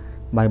rồi,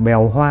 bài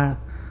Bèo Hoa.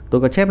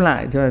 Tôi có chép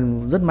lại cho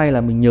nên rất may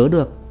là mình nhớ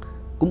được.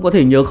 Cũng có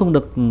thể nhớ không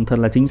được thật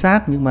là chính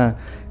xác, nhưng mà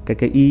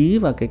cái ý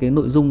và cái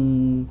nội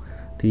dung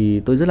thì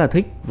tôi rất là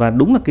thích. Và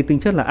đúng là cái tính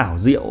chất là ảo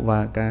diệu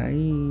và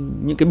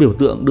những cái biểu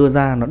tượng đưa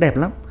ra nó đẹp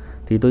lắm.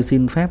 Thì tôi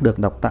xin phép được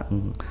đọc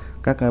tặng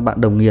các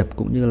bạn đồng nghiệp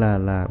cũng như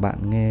là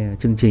bạn nghe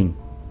chương trình.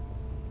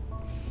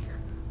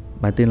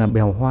 Bài tên là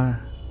Bèo Hoa.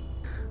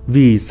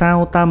 Vì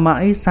sao ta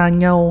mãi xa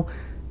nhau,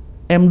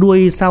 em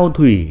đuôi sao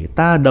thủy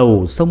ta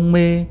đầu sông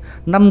mê.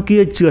 Năm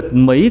kia trượt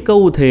mấy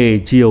câu thề,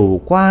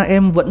 chiều qua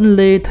em vẫn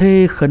lê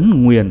thê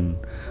khấn nguyền.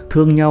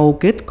 Thương nhau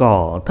kết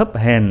cỏ thấp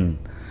hèn,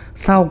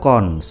 sao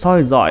còn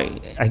soi rọi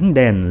ánh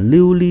đèn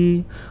lưu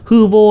ly.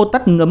 Hư vô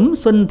tắt ngấm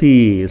xuân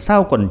thì,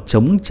 sao còn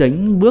trống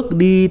tránh bước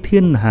đi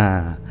thiên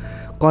hà.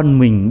 Con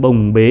mình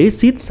bồng bế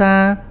xít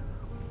xa,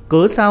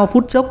 cớ sao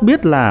phút chốc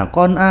biết là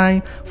con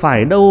ai.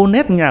 Phải đâu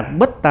nét nhạc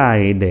bất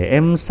tài, để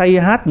em say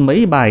hát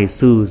mấy bài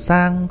sử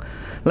sang.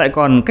 Lại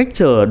còn cách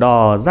chở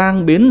đò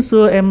giang bến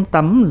xưa em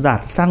tắm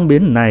dạt sang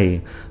bến này.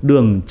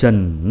 Đường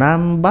trần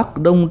Nam Bắc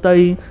Đông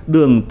Tây,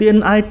 đường tiên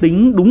ai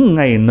tính đúng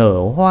ngày nở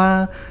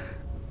hoa.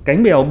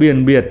 Cánh bèo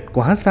biển biệt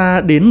quá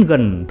xa, đến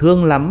gần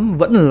thương lắm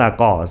vẫn là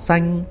cỏ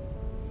xanh.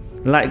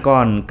 Lại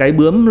còn cái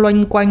bướm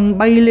loanh quanh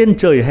bay lên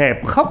trời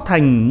hẹp, khóc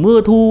thành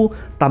mưa thu.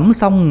 Tắm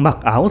xong mặc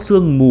áo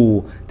sương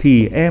mù,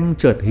 thì em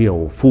chợt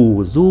hiểu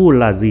phù du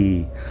là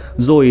gì.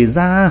 Rồi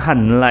ra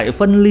hẳn lại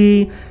phân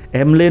ly,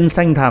 em lên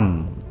xanh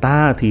thẳm,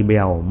 ta thì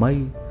bèo mây.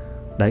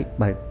 Đấy,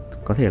 bài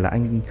có thể là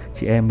anh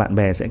chị em bạn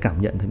bè sẽ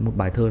cảm nhận thấy một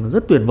bài thơ nó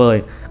rất tuyệt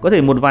vời. Có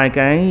thể một vài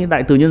cái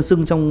đại từ nhân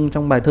xưng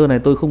trong bài thơ này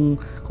tôi không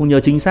nhớ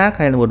chính xác,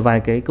 hay là một vài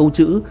cái câu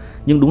chữ,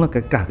 nhưng đúng là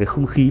cả cái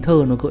không khí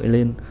thơ nó gợi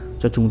lên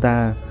cho chúng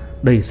ta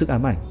đầy sức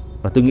ám ảnh.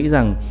 Và tôi nghĩ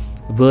rằng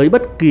với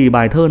bất kỳ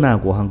bài thơ nào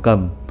của Hoàng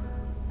Cầm,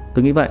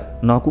 tôi nghĩ vậy,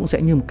 nó cũng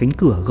sẽ như một cánh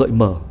cửa gợi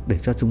mở để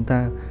cho chúng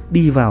ta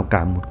đi vào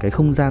cả một cái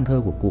không gian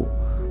thơ của cụ,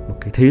 một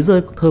cái thế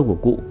giới thơ của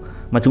cụ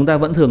mà chúng ta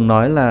vẫn thường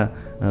nói là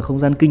không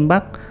gian Kinh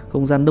Bắc,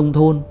 không gian nông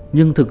thôn,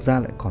 nhưng thực ra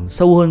lại còn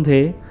sâu hơn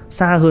thế,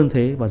 xa hơn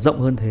thế và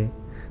rộng hơn thế.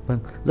 Vâng,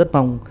 rất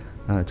mong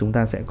chúng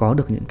ta sẽ có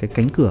được những cái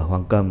cánh cửa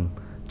Hoàng Cầm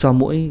cho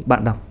mỗi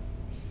bạn đọc.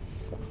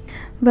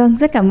 Vâng,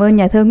 rất cảm ơn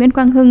nhà thơ Nguyễn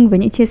Quang Hưng với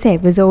những chia sẻ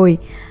vừa rồi.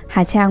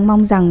 Hà Trang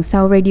mong rằng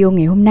sau radio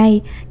ngày hôm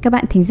nay, các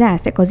bạn thính giả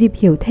sẽ có dịp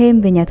hiểu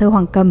thêm về nhà thơ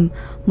Hoàng Cầm,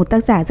 một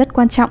tác giả rất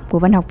quan trọng của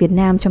văn học Việt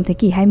Nam trong thế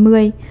kỷ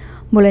 20.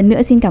 Một lần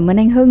nữa xin cảm ơn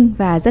anh Hưng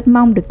và rất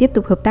mong được tiếp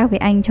tục hợp tác với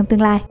anh trong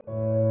tương lai.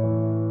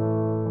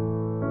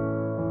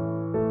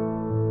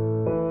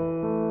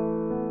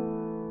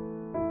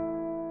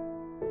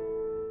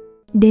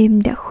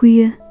 Đêm đã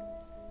khuya,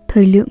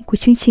 thời lượng của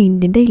chương trình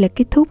đến đây là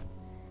kết thúc.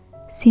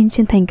 Xin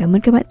chân thành cảm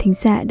ơn các bạn thính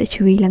giả đã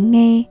chú ý lắng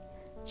nghe.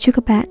 Chúc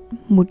các bạn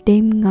một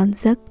đêm ngon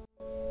giấc.